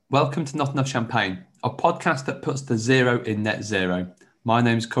Welcome to Not Enough Champagne, a podcast that puts the zero in net zero. My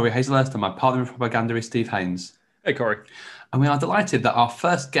name is Corey Hazelhurst and my partner in propaganda is Steve Haynes. Hey, Corey. And we are delighted that our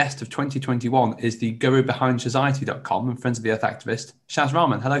first guest of 2021 is the guru behind Shazity.com and Friends of the Earth activist, Shaz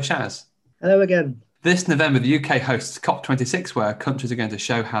Rahman. Hello, Shaz. Hello again. This November, the UK hosts COP26, where countries are going to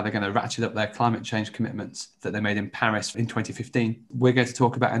show how they're going to ratchet up their climate change commitments that they made in Paris in 2015. We're going to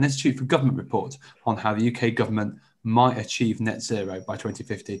talk about an Institute for Government report on how the UK government might achieve net zero by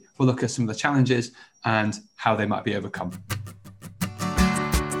 2050. We'll look at some of the challenges and how they might be overcome.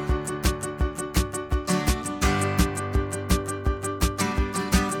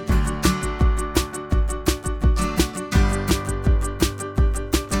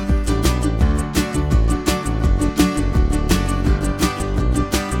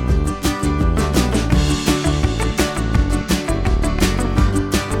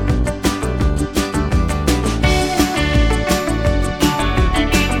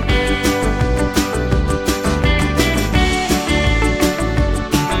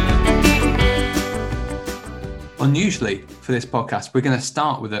 Unusually for this podcast, we're going to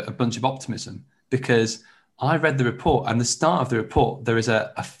start with a bunch of optimism because I read the report, and the start of the report, there is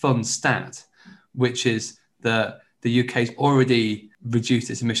a fun stat, which is that the UK's already reduced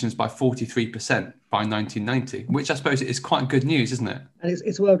its emissions by 43% by 1990, which I suppose is quite good news, isn't it? And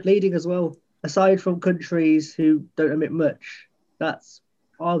it's world leading as well. Aside from countries who don't emit much, that's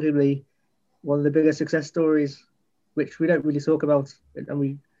arguably one of the biggest success stories, which we don't really talk about, and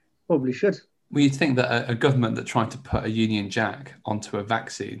we probably should. Well, you'd think that a government that tried to put a Union Jack onto a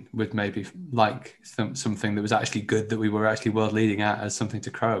vaccine would maybe like something that was actually good, that we were actually world leading at, as something to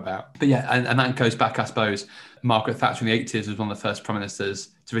crow about. But yeah, and that goes back, I suppose, Margaret Thatcher in the 80s was one of the first prime ministers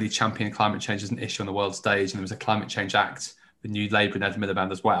to really champion climate change as an issue on the world stage. And there was a Climate Change Act with New Labour and Ed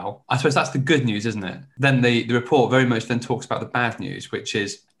Miliband as well. I suppose that's the good news, isn't it? Then the report very much then talks about the bad news, which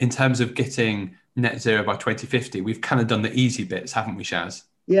is in terms of getting net zero by 2050, we've kind of done the easy bits, haven't we, Shaz?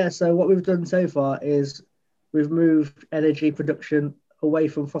 Yeah, so what we've done so far is we've moved energy production away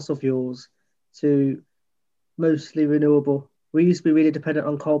from fossil fuels to mostly renewable. We used to be really dependent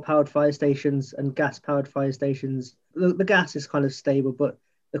on coal-powered fire stations and gas-powered fire stations. The gas is kind of stable, but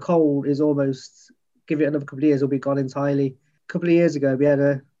the coal is almost, give it another couple of years, will be gone entirely. A couple of years ago, we had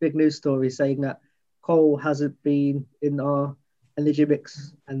a big news story saying that coal hasn't been in our energy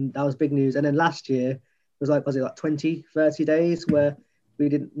mix, and that was big news. And then last year, it was like 20, 30 days where we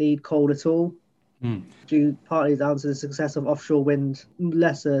didn't need coal at all, due partly down to the success of offshore wind,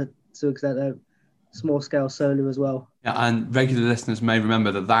 lesser to extent of small-scale solar as well. Yeah, and regular listeners may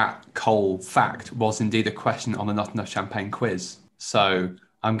remember that coal fact was indeed a question on the Not Enough Champagne quiz. So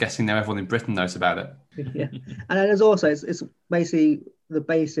I'm guessing now everyone in Britain knows about it. Yeah, and then there's also, it's basically the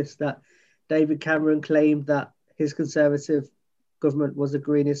basis that David Cameron claimed that his Conservative government was the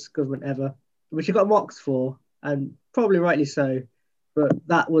greenest government ever, which he got mocked for, and probably rightly so. But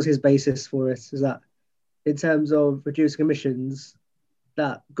that was his basis for it, is that in terms of reducing emissions,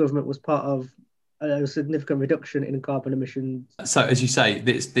 that government was part of a significant reduction in carbon emissions. So as you say,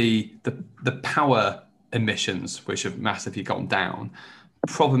 it's the power emissions which have massively gone down.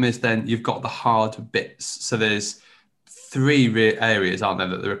 Problem is then you've got the hard bits. So there's three areas, aren't there,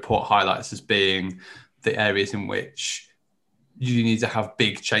 that the report highlights as being the areas in which you need to have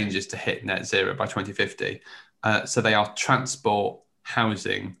big changes to hit net zero by 2050. So they are transport,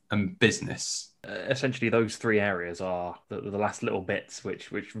 housing and business. Essentially, those three areas are the last little bits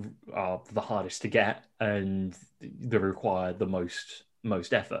which are the hardest to get and they require the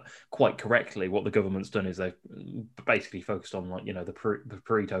most effort. Quite correctly, what the government's done is they've basically focused on the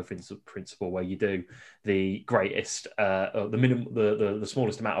Pareto principle, where you do the greatest, the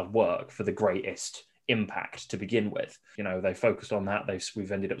smallest amount of work for the greatest impact to begin with. They focused on that.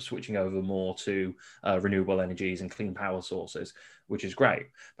 We've ended up switching over more to renewable energies and clean power sources, which is great.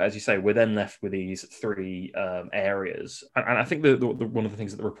 But as you say, we're then left with these three areas. And I think one of the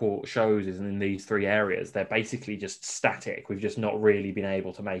things that the report shows is in these three areas, they're basically just static. We've just not really been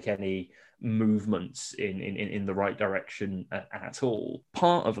able to make any movements in the right direction at all.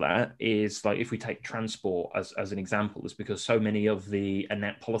 Part of that is, like, if we take transport as an example, is because so many of the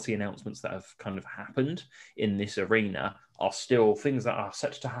policy announcements that have kind of happened in this arena are still things that are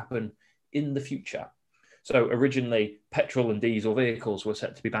set to happen in the future. So originally, petrol and diesel vehicles were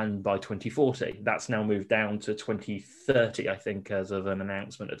set to be banned by 2040. That's now moved down to 2030, I think, as of an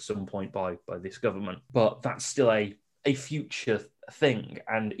announcement at some point by this government. But that's still a future thing.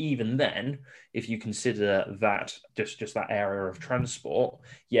 And even then, if you consider that just that area of transport,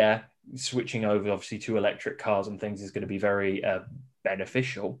 switching over obviously to electric cars and things is going to be very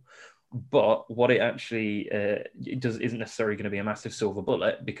beneficial. But what it actually isn't necessarily going to be a massive silver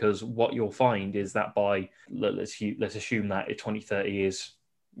bullet, because what you'll find is that by let's assume that 2030 is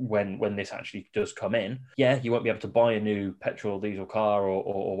when this actually does come in. Yeah, you won't be able to buy a new petrol or diesel car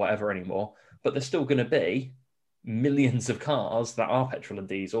or whatever anymore, but there's still going to be millions of cars that are petrol and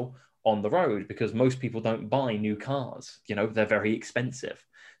diesel on the road, because most people don't buy new cars. They're very expensive.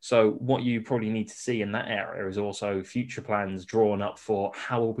 So what you probably need to see in that area is also future plans drawn up for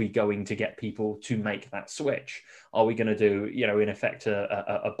how are we going to get people to make that switch? Are we going to do, in effect,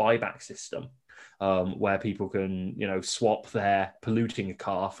 a buyback system where people can, swap their polluting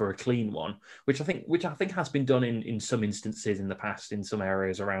car for a clean one, which I think has been done in some instances in the past in some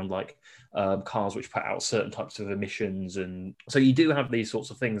areas around like cars which put out certain types of emissions. And so you do have these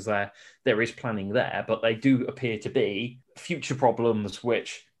sorts of things there. There is planning there, but they do appear to be future problems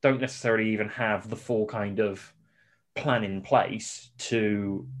which don't necessarily even have the full kind of plan in place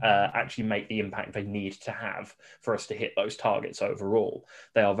to actually make the impact they need to have for us to hit those targets overall.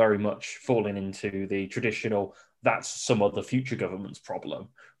 They are very much falling into the traditional, that's some other future government's problem,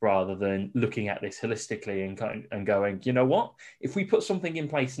 rather than looking at this holistically and going, you know what, if we put something in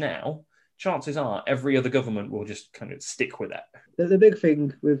place now, chances are every other government will just kind of stick with it. The big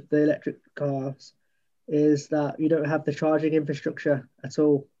thing with the electric cars is that you don't have the charging infrastructure at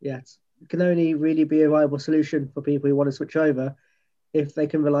all yet. It can only really be a viable solution for people who want to switch over if they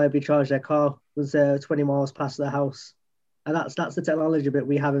can reliably charge their car once they're 20 miles past their house. And that's the technology bit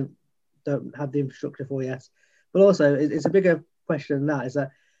we don't have the infrastructure for yet. But also, it's a bigger question than that, is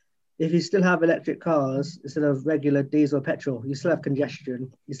that if you still have electric cars instead of regular diesel or petrol, you still have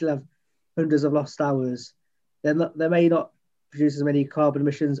congestion, you still have hundreds of lost hours. They may not produce as many carbon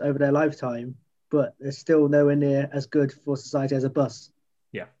emissions over their lifetime, but they're still nowhere near as good for society as a bus.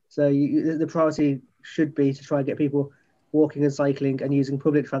 Yeah. So the priority should be to try and get people walking and cycling and using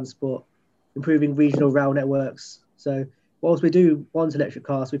public transport, improving regional rail networks. So whilst we do want electric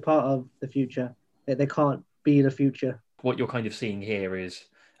cars to be part of the future, they can't be in the future. What you're kind of seeing here is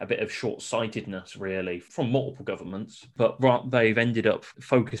a bit of short-sightedness, really, from multiple governments, but they've ended up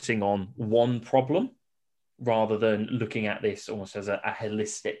focusing on one problem rather than looking at this almost as a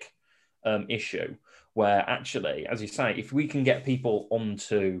holistic issue, where actually, as you say, if we can get people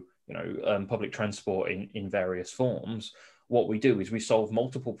onto public transport in various forms, what we do is we solve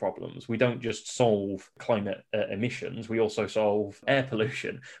multiple problems. We don't just solve climate emissions, we also solve air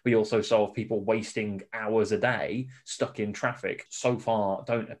pollution. We also solve people wasting hours a day stuck in traffic. So far,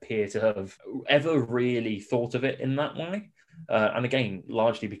 don't appear to have ever really thought of it in that way. And again,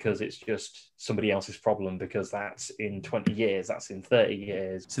 largely because it's just somebody else's problem, because that's in 20 years, that's in 30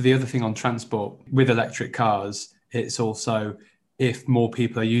 years. So the other thing on transport with electric cars, it's also, if more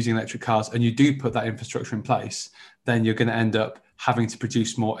people are using electric cars and you do put that infrastructure in place, then you're going to end up having to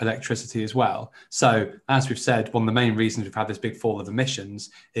produce more electricity as well. So as we've said, one of the main reasons we've had this big fall of emissions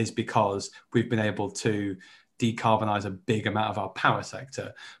is because we've been able to decarbonize a big amount of our power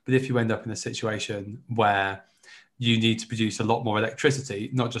sector. But if you end up in a situation where you need to produce a lot more electricity,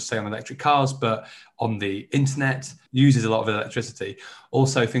 not just say on electric cars, but on the internet, uses a lot of electricity.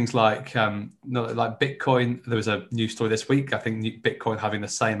 Also things like Bitcoin. There was a news story this week, I think Bitcoin having the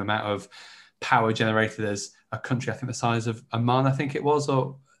same amount of power generated as a country, I think the size of Oman, I think it was.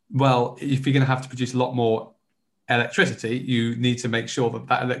 Or, well, if you're going to have to produce a lot more electricity, you need to make sure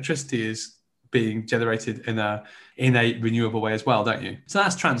that electricity is being generated in a renewable way as well, don't you? So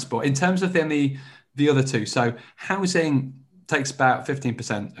that's transport. In terms of then the other two, so housing takes about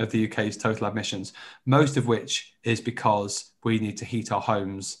 15% of the UK's total emissions, most of which is because we need to heat our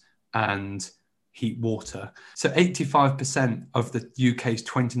homes and heat water. So 85% of the UK's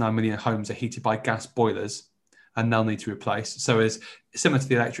 29 million homes are heated by gas boilers, and they'll need to replace. So it's similar to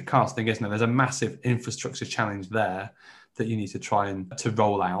the electric cars thing, isn't it? There's a massive infrastructure challenge there that you need to try and to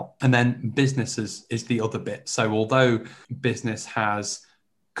roll out. And then businesses is the other bit. So although business has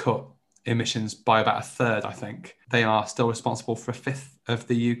cut emissions by about a third, I think, they are still responsible for a fifth of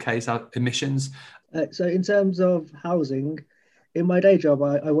the UK's emissions. So in terms of housing, in my day job,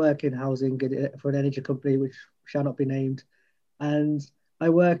 I work in housing for an energy company which shall not be named. And I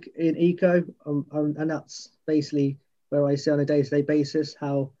work in eco, and that's basically where I see on a day-to-day basis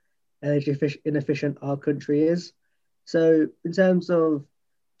how energy inefficient our country is. So in terms of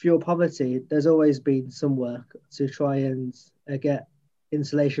fuel poverty, there's always been some work to try and get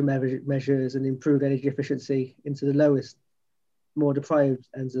insulation measures and improved energy efficiency into the lowest, more deprived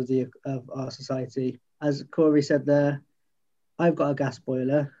ends of our society. As Corey said there, I've got a gas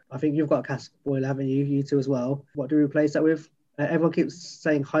boiler. I think you've got a gas boiler, haven't you? You two as well. What do we replace that with? Everyone keeps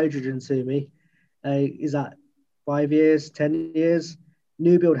saying hydrogen to me. Is that 5 years, 10 years?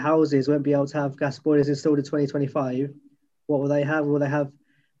 new build houses won't be able to have gas boilers installed in 2025. What will they have? Will they have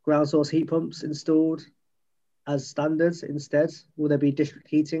ground source heat pumps installed as standards instead? Will there be district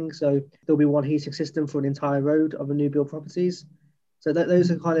heating? So there'll be one heating system for an entire road of a new build properties. So those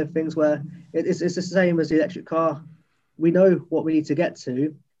are kind of things where it's the same as the electric car. We know what we need to get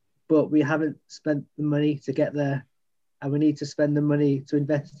to, but we haven't spent the money to get there. And we need to spend the money to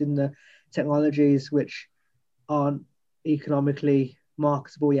invest in the technologies which aren't economically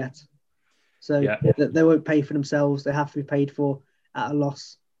marketable yet. So they won't pay for themselves. They have to be paid for at a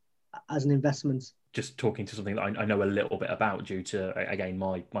loss as an investment. Just talking to something that I know a little bit about due to, again,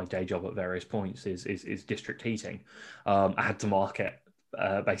 my day job at various points is district heating. I had to market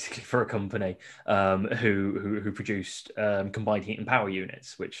basically for a company who produced combined heat and power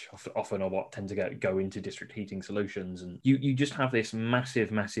units, which often are what tend to go into district heating solutions. And you just have this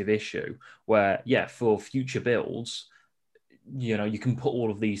massive issue where, for future builds, you can put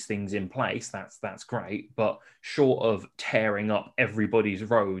all of these things in place. That's great, but short of tearing up everybody's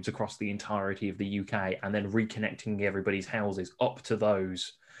roads across the entirety of the UK and then reconnecting everybody's houses up to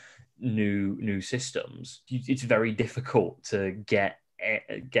those new systems, it's very difficult to get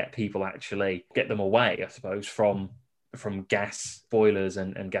people, actually get them away, I suppose, from gas boilers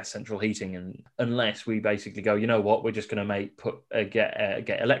and gas central heating, and unless we basically go, you know what, we're just going to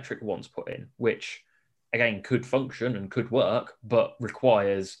get electric ones put in, which again could function and could work, but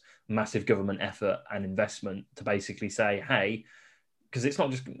requires massive government effort and investment to basically say, hey, because it's not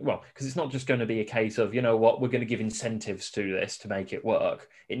just going to be a case of, you know what, we're going to give incentives to this to make it work.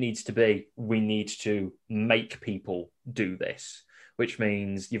 It needs to be, we need to make people do this, which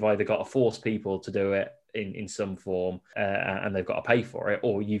means you've either got to force people to do it in some form, and they've got to pay for it,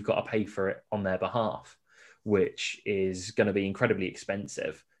 or you've got to pay for it on their behalf, which is going to be incredibly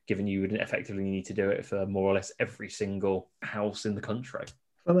expensive, given you would effectively need to do it for more or less every single house in the country.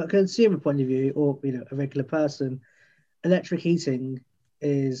 From a consumer point of view, or a regular person, electric heating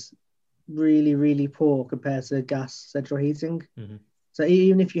is really, really poor compared to gas central heating. Mm-hmm. So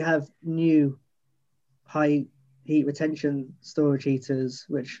even if you have new high heat retention storage heaters,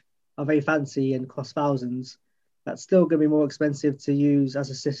 which are very fancy and cost thousands, that's still going to be more expensive to use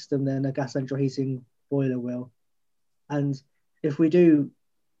as a system than a gas central heating boiler will. And if we do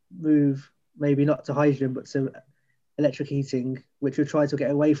move, maybe not to hydrogen, but to electric heating, which we've tried to get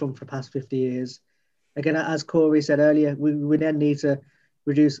away from for the past 50 years, again, as Corey said earlier, we then need to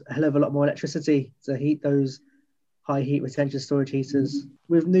reduce a hell of a lot more electricity to heat those high heat retention storage heaters.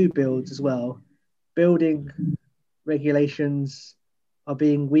 With new builds as well, building regulations are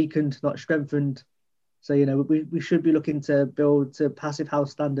being weakened, not strengthened. So, we should be looking to build to passive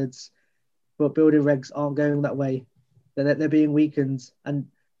house standards, but building regs aren't going that way. They're being weakened, and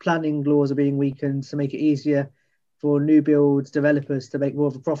planning laws are being weakened to make it easier for new build developers to make more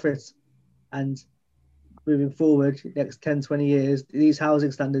of a profit. And moving forward, next 10, 20 years, these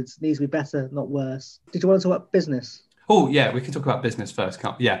housing standards need to be better, not worse. Did you want to talk about business? Oh, yeah, we can talk about business first,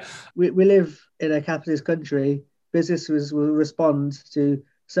 can't we? Yeah. We live in a capitalist country. Businesses will respond to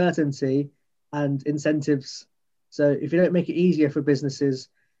certainty and incentives. So if you don't make it easier for businesses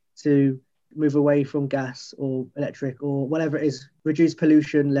to move away from gas or electric or whatever it is, reduce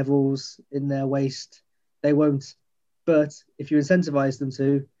pollution levels in their waste, they won't. But if you incentivize them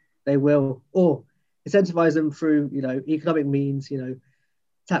to, they will. Or incentivize them through, economic means,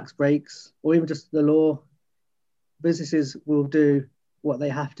 tax breaks, or even just the law. Businesses will do what they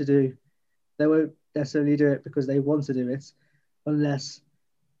have to do. They won't necessarily do it because they want to do it, unless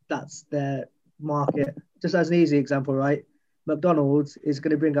that's their market. Just as an easy example, right? McDonald's is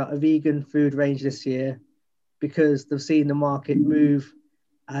going to bring out a vegan food range this year because they've seen the market move,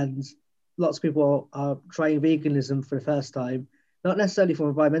 and lots of people are trying veganism for the first time, not necessarily for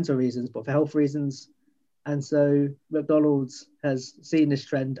environmental reasons, but for health reasons. And so McDonald's has seen this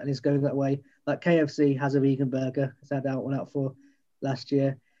trend and is going that way. Like KFC has a vegan burger. It's had one out for last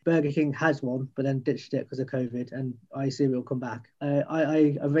year. Burger King has one, but then ditched it because of COVID, and I assume it will come back.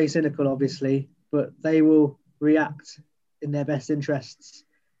 I am very cynical, obviously, but they will react in their best interests.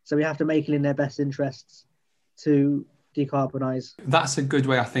 So we have to make it in their best interests to decarbonise. That's a good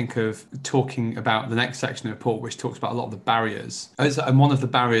way, I think, of talking about the next section of the report, which talks about a lot of the barriers. And one of the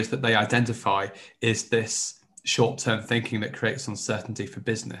barriers that they identify is this short-term thinking that creates uncertainty for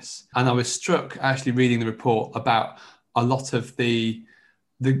business. And I was struck, actually, reading the report about a lot of the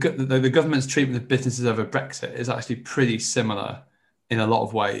government's treatment of businesses over Brexit is actually pretty similar in a lot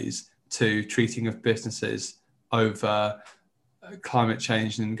of ways to treating of businesses over climate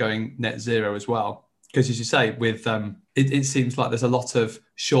change and going net zero as well. Because as you say, with it seems like there's a lot of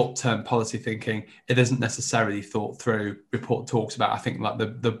short-term policy thinking. It isn't necessarily thought through. Report talks about, I think, like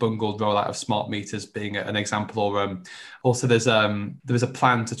the bungled rollout of smart meters being an example, or also there was a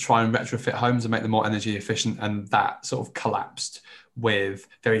plan to try and retrofit homes and make them more energy efficient, and that sort of collapsed with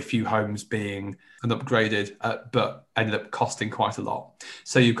very few homes being upgraded, but ended up costing quite a lot.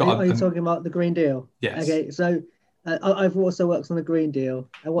 So you've got. Are you talking about the Green Deal? Yes. Okay, so I've also worked on the Green Deal,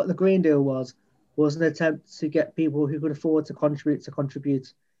 and what the Green Deal was an attempt to get people who could afford to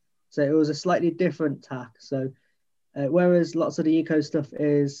contribute. So it was a slightly different tack. So whereas lots of the eco stuff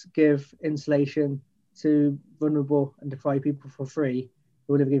is give insulation to vulnerable and deprived people for free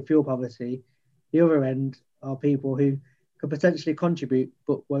who are living in fuel poverty, the other end are people who could potentially contribute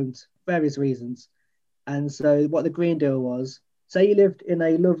but won't, for various reasons. And so what the Green Deal was, say you lived in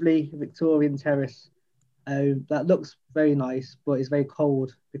a lovely Victorian terrace that looks very nice, but is very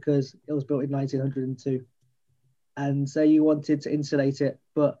cold because it was built in 1902. And say you wanted to insulate it,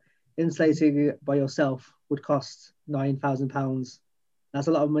 but insulating it by yourself would cost £9,000. That's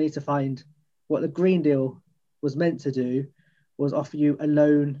a lot of money to find. What the Green Deal was meant to do was offer you a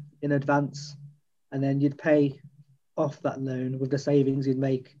loan in advance, and then you'd pay off that loan with the savings you'd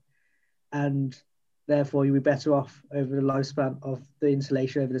make. And therefore, you'd be better off over the lifespan of the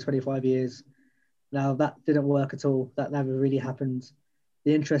insulation over the 25 years. Now, that didn't work at all. That never really happened.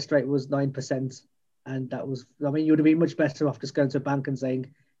 The interest rate was 9%. And that was, I mean, you would have been much better off just going to a bank and saying,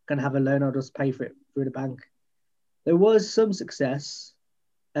 can I have a loan? I'll just pay for it through the bank. There was some success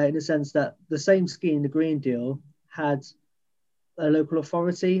in the sense that the same scheme, the Green Deal, had a local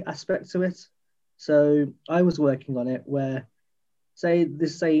authority aspect to it. So I was working on it where, say,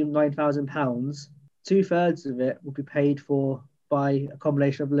 this same £9,000, 2/3 of it would be paid for by a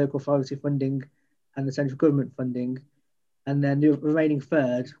combination of local authority funding and the central government funding, and then the remaining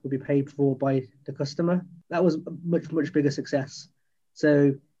third would be paid for by the customer. That was a much bigger success.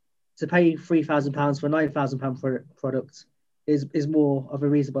 So to pay £3,000 for a £9,000 product is more of a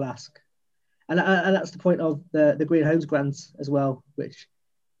reasonable ask. And that's the point of the Green Homes Grant as well, which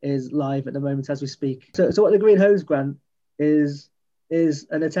is live at the moment as we speak. So what the Green Homes Grant is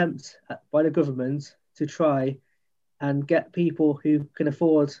an attempt by the government to try and get people who can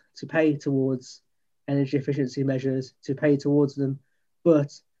afford to pay towards energy efficiency measures to pay towards them,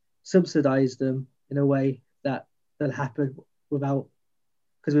 but subsidise them in a way that will happen without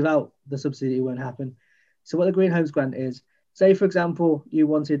the subsidy, it won't happen. So what the Green Homes Grant is, say for example, you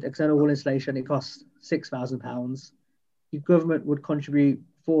wanted external wall insulation, it costs £6,000. Your government would contribute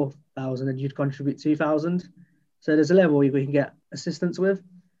 £4,000 and you'd contribute £2,000. So there's a level we can get assistance with.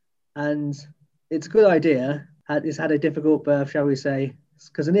 And it's a good idea. It's had a difficult birth, shall we say,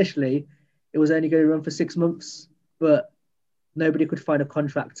 because initially it was only going to run for 6 months, but nobody could find a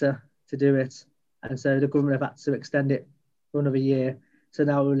contractor to do it. And so the government have had to extend it for another year. So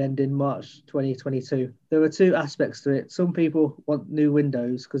now it will end in March 2022. There are two aspects to it. Some people want new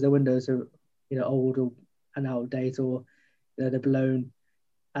windows because their windows are, old and out of date, or they're blown.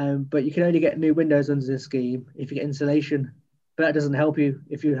 But you can only get new windows under the scheme if you get insulation. But that doesn't help you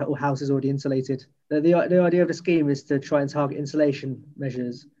if your house is already insulated. The idea of the scheme is to try and target insulation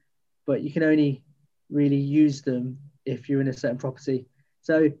measures, but you can only really use them if you're in a certain property.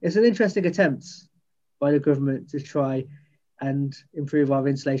 So it's an interesting attempt by the government to try and improve our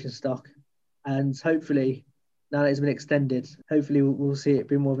insulation stock. And hopefully, now that it's been extended, hopefully we'll see it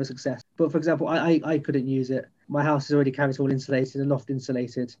be more of a success. But for example, I couldn't use it. My house is already carriage wall insulated and loft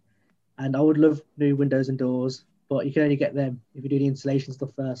insulated. And I would love new windows and doors, but you can only get them if you do the insulation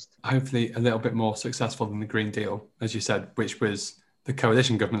stuff first. Hopefully a little bit more successful than the Green Deal, as you said, which was the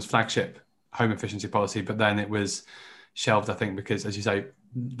coalition government's flagship home efficiency policy, but then it was shelved, I think, because, as you say,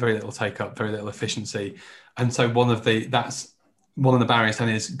 very little take up, very little efficiency. And so one of the barriers then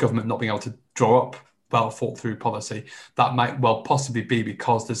is government not being able to draw up well thought through policy. That might well possibly be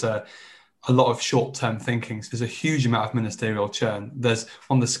because there's a lot of short-term thinking. So there's a huge amount of ministerial churn. There's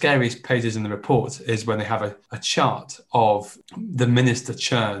one of the scariest pages in the report is when they have a chart of the minister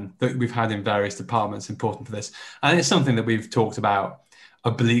churn that we've had in various departments important for this. And it's something that we've talked about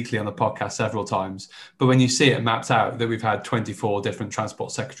obliquely on the podcast several times. But when you see it mapped out that we've had 24 different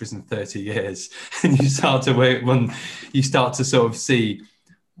transport secretaries in 30 years, and you start to sort of see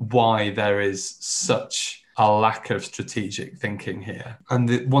why there is such a lack of strategic thinking here.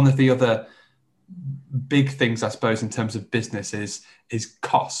 And one of the other big things, I suppose, in terms of business is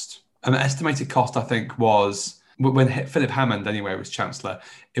cost. An estimated cost, I think, was when Philip Hammond, anyway, was Chancellor,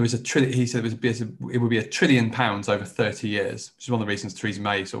 it was he said it would be £1 trillion over 30 years, which is one of the reasons Theresa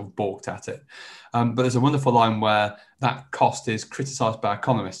May sort of balked at it. But there's a wonderful line where that cost is criticised by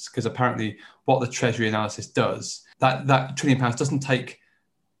economists, because apparently what the Treasury analysis does, that £1 trillion doesn't take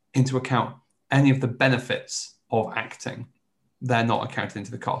into account any of the benefits of acting. They're not accounted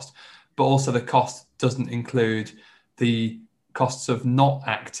into the cost. But also the cost doesn't include the costs of not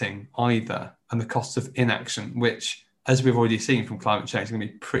acting either, and the costs of inaction, which, as we've already seen from climate change, is going to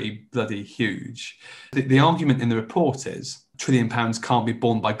be pretty bloody huge. The argument in the report is £1 trillion can't be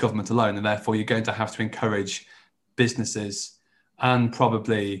borne by government alone, and therefore you're going to have to encourage businesses and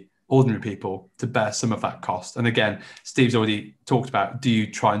probably ordinary people to bear some of that cost. And again, Steve's already talked about, do you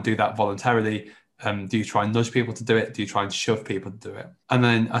try and do that voluntarily? Do you try and nudge people to do it? Do you try and shove people to do it? And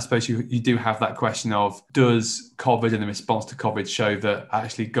then I suppose you do have that question of, does COVID and the response to COVID show that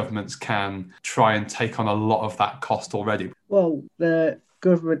actually governments can try and take on a lot of that cost already? Well, the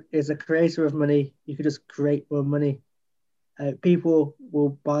government is a creator of money. You could just create more money. People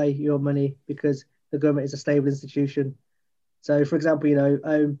will buy your money because the government is a stable institution. So, for example,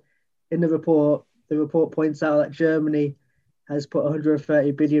 in the report points out that Germany has put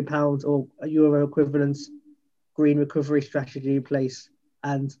 £130 billion or a euro equivalent green recovery strategy in place.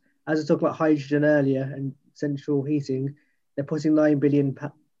 And as I was talking about hydrogen earlier and central heating, they're putting £9 billion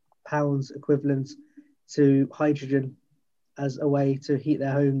equivalent to hydrogen as a way to heat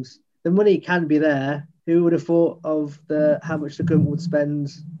their homes. The money can be there. Who would have thought of how much the government would spend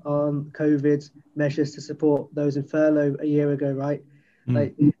on COVID measures to support those in furlough a year ago, right?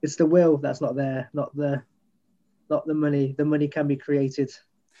 Like, it's the will that's not there, not the money. The money can be created.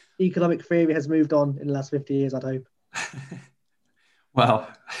 Economic theory has moved on in the last 50 years, I'd hope. Well,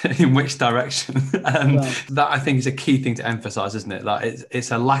 in which direction? That, I think, is a key thing to emphasise, isn't it? Like, it's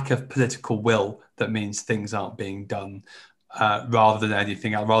a lack of political will that means things aren't being done, rather than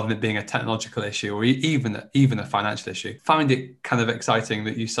anything else, rather than it being a technological issue or even a financial issue. Find it kind of exciting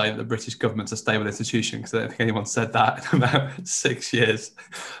that you say that the British government's a stable institution, because I don't think anyone said that in about 6 years.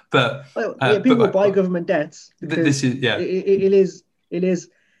 But people buy government debts because this is it is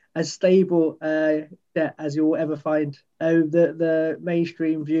as stable debt as you'll ever find. The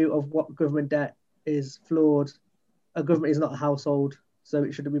mainstream view of what government debt is flawed. A government is not a household, so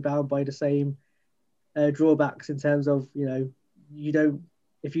it shouldn't be bound by the same drawbacks in terms of, you don't,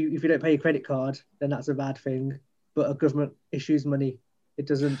 if you don't pay your credit card, then that's a bad thing. But a government issues money. It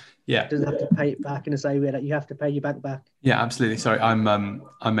doesn't have to pay it back in the same way that you have to pay your bank back. Yeah, absolutely. Sorry, I'm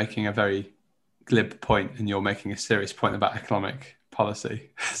making a very glib point and you're making a serious point about economic policy.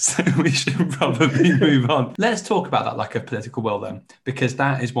 So we should probably move on. Let's talk about that lack of political will then, because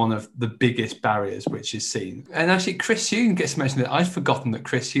that is one of the biggest barriers which is seen. And actually, Chris Huhne gets mentioned. I'd forgotten that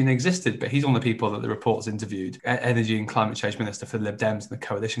Chris Huhne existed, but he's one of the people that the report's interviewed, Energy and Climate Change Minister for the Lib Dems and the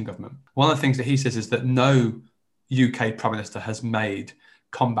coalition government. One of the things that he says is that no UK Prime Minister has made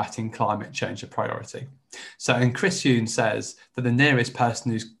combating climate change a priority. So, and Chris Huhne says that the nearest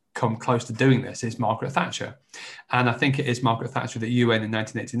person who's come close to doing this is Margaret Thatcher. And I think it is Margaret Thatcher that you went in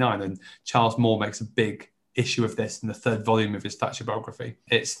 1989, and Charles Moore makes a big issue of this in the third volume of his Thatcher biography.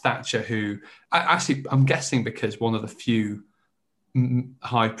 It's Thatcher who, I'm guessing because one of the few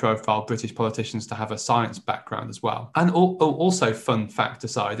high-profile British politicians to have a science background as well. And also, fun fact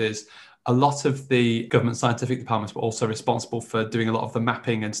aside, is a lot of the government scientific departments were also responsible for doing a lot of the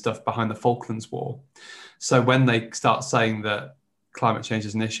mapping and stuff behind the Falklands War. So when they start saying that climate change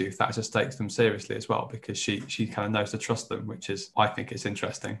is an issue, Thatcher takes them seriously as well, because she kind of knows to trust them, which is, I think it's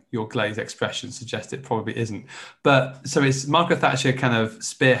interesting. Your glazed expression suggests it probably isn't. But so it's Margaret Thatcher kind of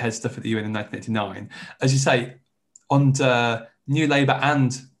spearheads stuff at the UN in 1989. As you say, under New Labour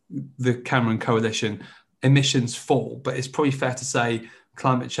and the Cameron coalition, emissions fall, but it's probably fair to say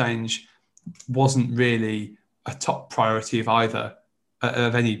climate change wasn't really a top priority of either,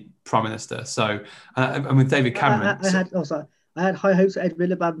 of any Prime Minister. So, and with David Cameron... I had high hopes that Ed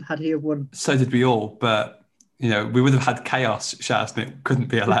Miliband had he have won. So did we all, but we would have had chaos, Shaz, and it couldn't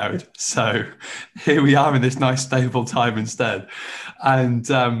be allowed. So here we are in this nice stable time instead. And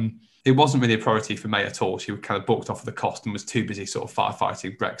it wasn't really a priority for May at all. She kind of balked off of the cost and was too busy sort of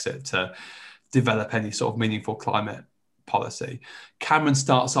firefighting Brexit to develop any sort of meaningful climate policy. Cameron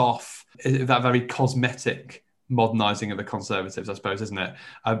starts off that very cosmetic modernising of the Conservatives, I suppose, isn't it?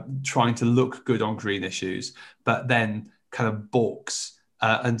 Trying to look good on green issues, but then kind of balks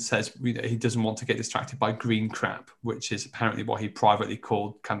and says he doesn't want to get distracted by green crap, which is apparently what he privately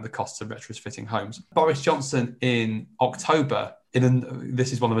called kind of the costs of retrofitting homes. Boris Johnson in October,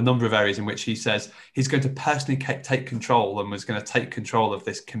 this is one of a number of areas in which he says he's going to personally take control and was going to take control of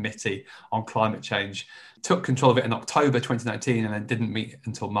this committee on climate change. Took control of it in October 2019 and then didn't meet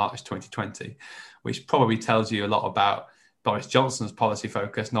until March 2020, which probably tells you a lot about Boris Johnson's policy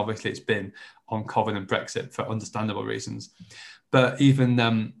focus, and obviously it's been on COVID and Brexit for understandable reasons. But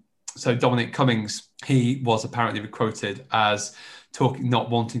even so, Dominic Cummings, he was apparently quoted as not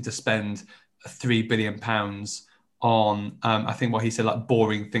wanting to spend £3 billion on, I think what he said, like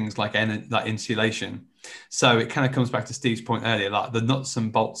boring things like insulation. So it kind of comes back to Steve's point earlier, like the nuts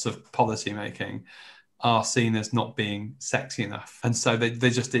and bolts of policy making are seen as not being sexy enough. And so there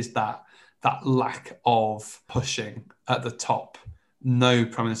just is that lack of pushing at the top. No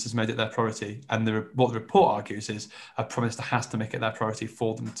Prime Minister's made it their priority. And what the report argues is a Prime Minister has to make it their priority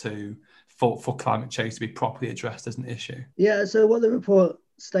for them for climate change to be properly addressed as an issue. Yeah, so what the report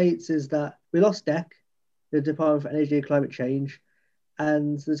states is that we lost DEC, the Department for Energy and Climate Change,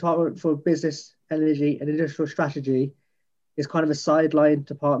 and the Department for Business, Energy and Industrial Strategy is kind of a sideline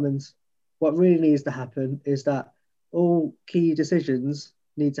department. What really needs to happen is that all key decisions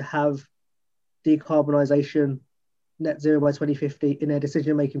need to have decarbonisation, net zero by 2050 in their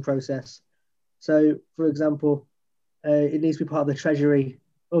decision-making process. So, for example, it needs to be part of the Treasury.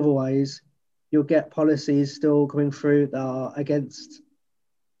 Otherwise, you'll get policies still coming through that are against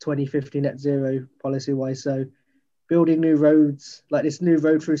 2050 net zero policy-wise. So building new roads, like this new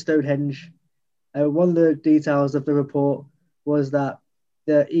road through Stonehenge, one of the details of the report was that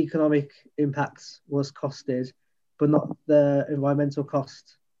the economic impacts was costed, but not the environmental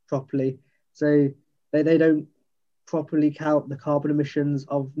cost properly. So they don't properly count the carbon emissions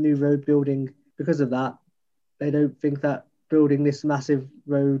of new road building. Because of that, they don't think that building this massive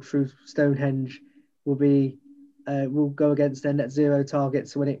road through Stonehenge will go against their net zero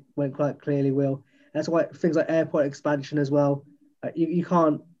targets when it quite clearly will. That's why things like airport expansion as well. You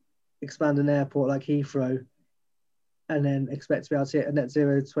can't expand an airport like Heathrow and then expect to be able to hit a net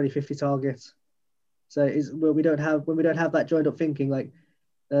zero 2050 target. So when we don't have that joined up thinking, like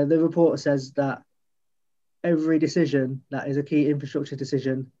the report says that every decision that is a key infrastructure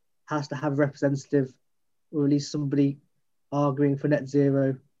decision has to have a representative or at least somebody arguing for net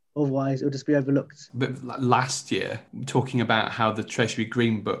zero. Otherwise, it'll just be overlooked. But last year, talking about how the Treasury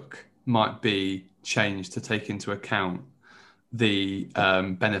Green Book might be changed to take into account the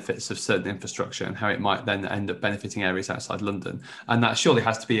benefits of certain infrastructure and how it might then end up benefiting areas outside London. And that surely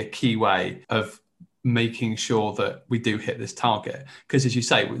has to be a key way of making sure that we do hit this target. Because as you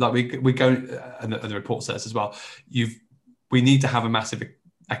say, like we go, and the report says as well, we need to have a massive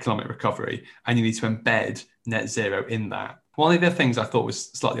economic recovery and you need to embed net zero in that. One of the things I thought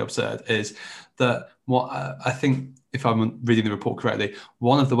was slightly absurd is that I think, if I'm reading the report correctly,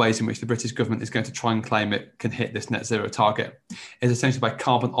 one of the ways in which the British government is going to try and claim it can hit this net zero target is essentially by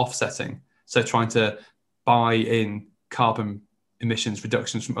carbon offsetting. So trying to buy in carbon emissions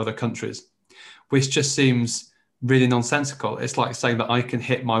reductions from other countries, which just seems really nonsensical. It's like saying that I can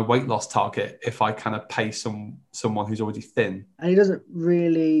hit my weight loss target if I kind of pay someone who's already thin. And it doesn't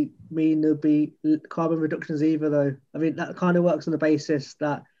really mean there'll be carbon reductions either, though. I mean, that kind of works on the basis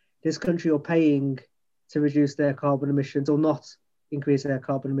that this country are paying to reduce their carbon emissions or not increase their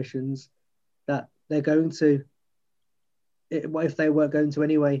carbon emissions, that they're going to. What if they weren't going to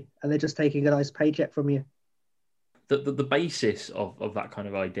anyway, and they're just taking a nice paycheck from you? The basis of that kind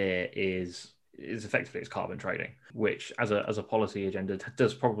of idea is effectively it's carbon trading, which as a policy agenda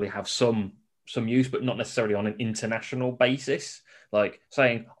does probably have some use, but not necessarily on an international basis. Like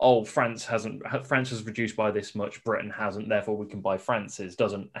saying, oh, France has reduced by this much, Britain hasn't, therefore we can buy France's,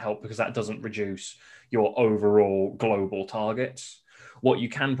 doesn't help because that doesn't reduce your overall global targets. What you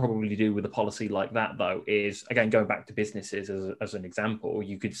can probably do with a policy like that, though, is, again, going back to businesses as an example,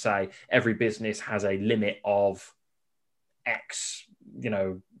 you could say every business has a limit of X,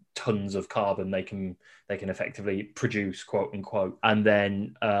 tons of carbon they can effectively produce, quote unquote, and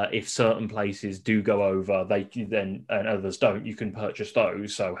then if certain places do go over, and others don't, you can purchase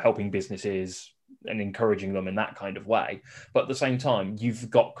those. So helping businesses and encouraging them in that kind of way. But at the same time, you've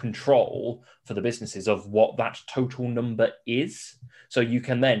got control for the businesses of what that total number is. So you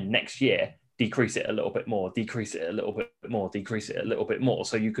can then next year decrease it a little bit more, decrease it a little bit more, decrease it a little bit more.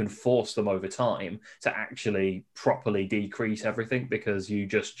 So you can force them over time to actually properly decrease everything because you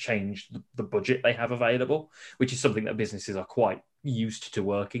just changed the budget they have available, which is something that businesses are quite used to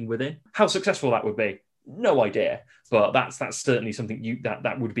working within. How successful that would be, no idea. But that's certainly something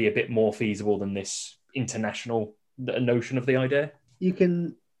that would be a bit more feasible than this international notion of the idea. You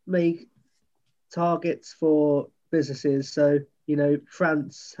can make targets for businesses. So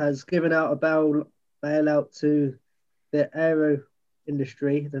France has given out a bailout to the aero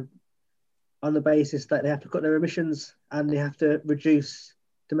industry on the basis that they have to cut their emissions and they have to reduce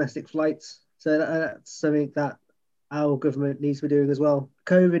domestic flights. So that's something that our government needs to be doing as well.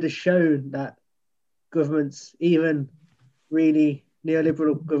 COVID has shown that governments, even really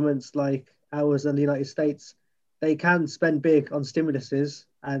neoliberal governments like ours and the United States, they can spend big on stimuluses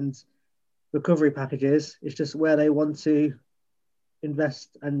and recovery packages. It's just where they want to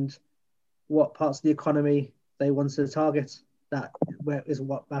invest and what parts of the economy they want to target. That is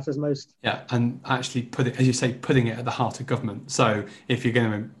what matters most. Yeah, and actually as you say, putting it at the heart of government. So if you're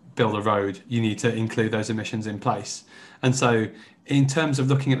going to build a road, you need to include those emissions in place. And so in terms of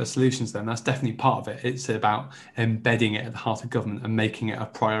looking at the solutions, then that's definitely part of it. It's about embedding it at the heart of government and making it a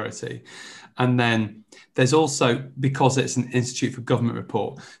priority. And then there's also, because it's an Institute for Government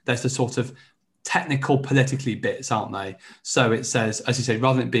report, there's the sort of technical politically bits, aren't they? So it says, as you say,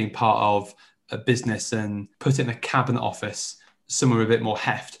 rather than it being part of a business and put it in a cabinet office, somewhere with a bit more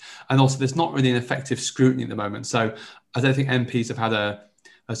heft. And also there's not really an effective scrutiny at the moment. So I don't think MPs have had a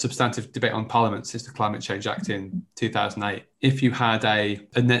substantive debate on Parliament since the Climate Change Act in 2008. If you had a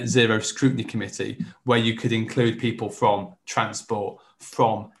net zero scrutiny committee where you could include people from transport,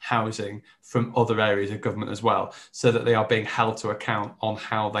 from housing, from other areas of government as well, so that they are being held to account on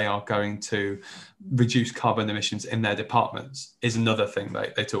how they are going to reduce carbon emissions in their departments, is another thing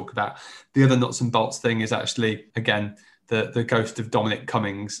they talk about. The other nuts and bolts thing is actually, again, the ghost of Dominic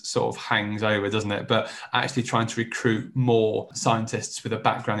Cummings sort of hangs over, doesn't it? But actually trying to recruit more scientists with a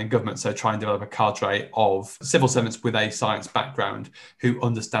background in government. So try and develop a cadre of civil servants with a science background who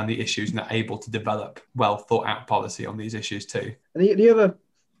understand the issues and are able to develop well thought out policy on these issues too. And the other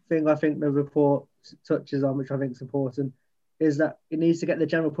thing I think the report touches on, which I think is important, is that it needs to get the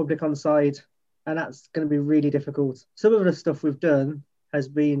general public on side. And that's going to be really difficult. Some of the stuff we've done has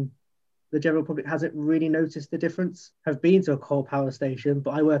been the general public hasn't really noticed the difference. I've been to a coal power station,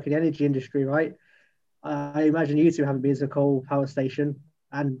 but I work in the energy industry, right? I imagine you two haven't been to a coal power station,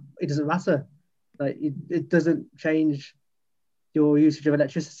 and it doesn't matter. Like it doesn't change your usage of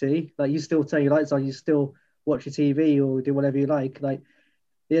electricity. Like you still turn your lights on, you still watch your TV or do whatever you like. Like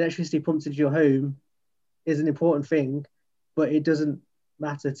the electricity pumped into your home is an important thing, but it doesn't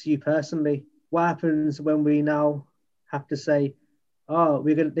matter to you personally. What happens when we now have to say, oh,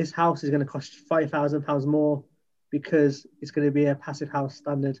 this house is going to cost £5,000 more because it's going to be a passive house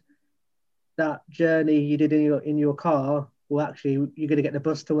standard. That journey you did in your car, well, actually, you're going to get the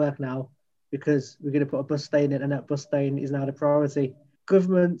bus to work now because we're going to put a bus stay in it, and that bus stay is now the priority.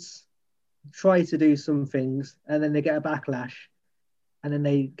 Governments try to do some things, and then they get a backlash, and then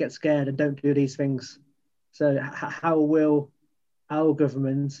they get scared and don't do these things. So how will our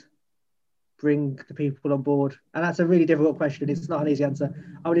government bring the people on board? And that's a really difficult question. It's not an easy answer.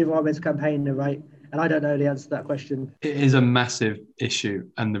 I'm an environmental campaigner, right? And I don't know the answer to that question. It is a massive issue,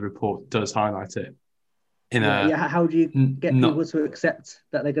 and the report does highlight it. How do you get people to accept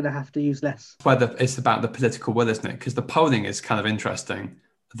that they're going to have to use less? It's about the political will, isn't it? Because the polling is kind of interesting,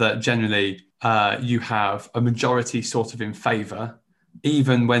 that generally you have a majority sort of in favour,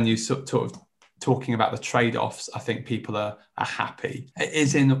 even when you sort of talking about the trade-offs. I think people are happy.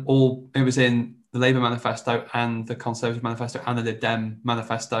 It was in the Labour manifesto and the Conservative manifesto and the Lib Dem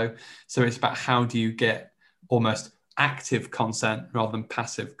manifesto. So it's about how do you get almost active consent rather than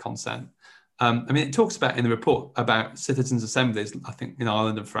passive consent. It talks about in the report about citizens' assemblies, I think in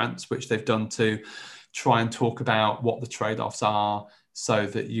Ireland and France, which they've done to try and talk about what the trade-offs are, so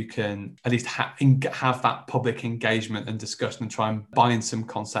that you can at least have that public engagement and discussion and try and bind some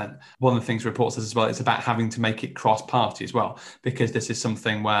consent. One of the things the report says as well, it's about having to make it cross-party as well, because this is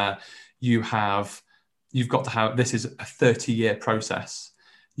something where you've got to have, this is a 30-year process.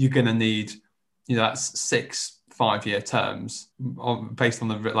 You're going to need, that's 6 5-year terms. Based on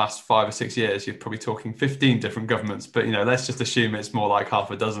the last 5 or 6 years, you're probably talking 15 different governments, but let's just assume it's more like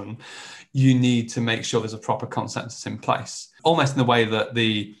half a dozen. You need to make sure there's a proper consensus in place, almost in the way that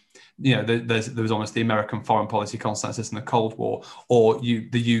there was almost the American foreign policy consensus in the Cold War, or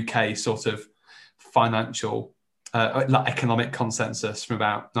the UK sort of financial economic consensus from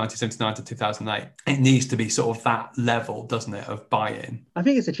about 1979 to 2008. It needs to be sort of that level, doesn't it, of buy-in? I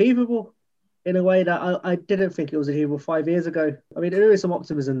think it's achievable in a way that I didn't think it was achievable 5 years ago. There is some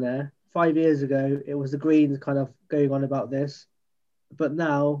optimism there. 5 years ago, it was the Greens kind of going on about this. But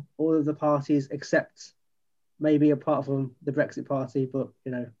now all of the parties, except maybe apart from the Brexit party, but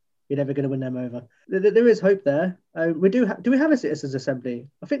you're never going to win them over. There is hope there. Do we have a citizens' assembly?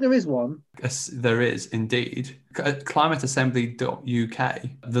 I think there is one. Yes, there is indeed. Climateassembly.uk.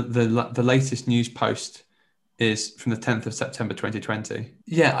 The latest news post is from the 10th of September 2020.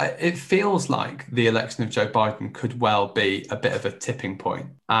 Yeah, it feels like the election of Joe Biden could well be a bit of a tipping point,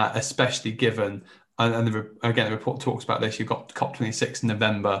 especially given. And the report talks about this. You've got COP26 in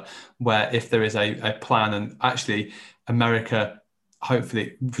November, where if there is a plan, and actually America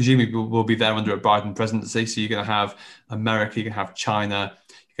hopefully, presumably will be there under a Biden presidency. So you're going to have America, you're going to have China,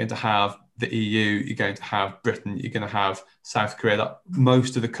 you're going to have the EU, you're going to have Britain, you're going to have South Korea.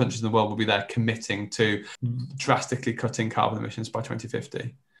 Most of the countries in the world will be there committing to drastically cutting carbon emissions by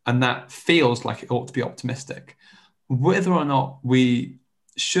 2050. And that feels like it ought to be optimistic. Whether or not we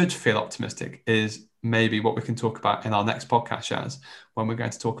should feel optimistic is maybe what we can talk about in our next podcast, Shaz, when we're going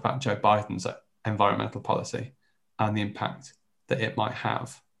to talk about Joe Biden's environmental policy and the impact that it might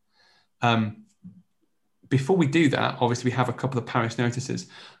have. Before we do that, obviously we have a couple of Paris notices.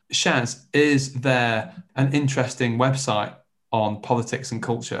 Shaz, is there an interesting website on politics and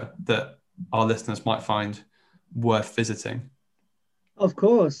culture that our listeners might find worth visiting? Of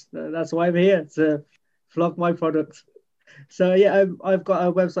course, that's why I'm here, to flog my product. So yeah, I've got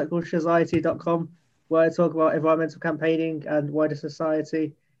a website called shazziety.com where I talk about environmental campaigning and wider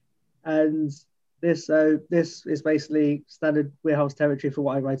society. And this is basically standard warehouse territory for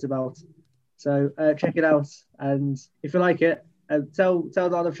what I write about. So check it out, and if you like it, tell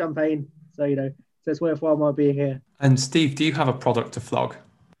None of Champagne. So so it's worthwhile my being here. And Steve, do you have a product to flog?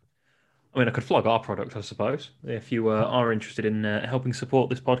 I mean, I could flog our product, I suppose. If you are interested in helping support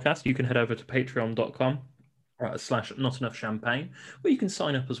this podcast, you can head over to patreon.com/notenoughchampagne, where you can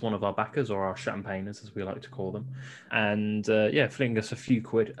sign up as one of our backers, or our champagners, as we like to call them. And fling us a few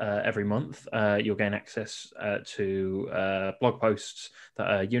quid every month. You'll gain access to blog posts that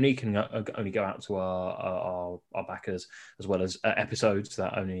are unique and only go out to our backers, as well as episodes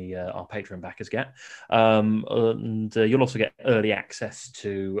that only our Patreon backers get. And you'll also get early access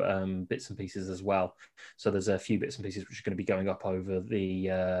to bits and pieces as well. So there's a few bits and pieces which are going to be going up over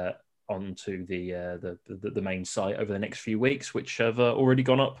the onto the main site over the next few weeks, which have already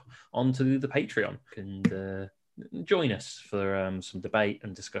gone up onto the Patreon. And join us for some debate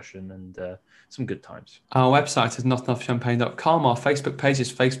and discussion and some good times. Our website is notenoughchampagne.com. Our Facebook page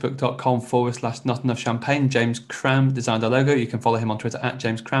is facebook.com/notenoughchampagne. James Cram designed our logo. You can follow him on Twitter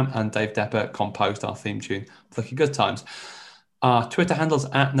 @JamesCram, and Dave Depper composed our theme tune, Lucky Good Times. Our Twitter handles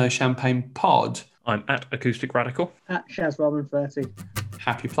 @NoChampagnePod. I'm @AcousticRadical. @ShazRaman30.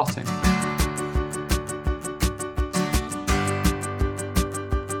 Happy plotting.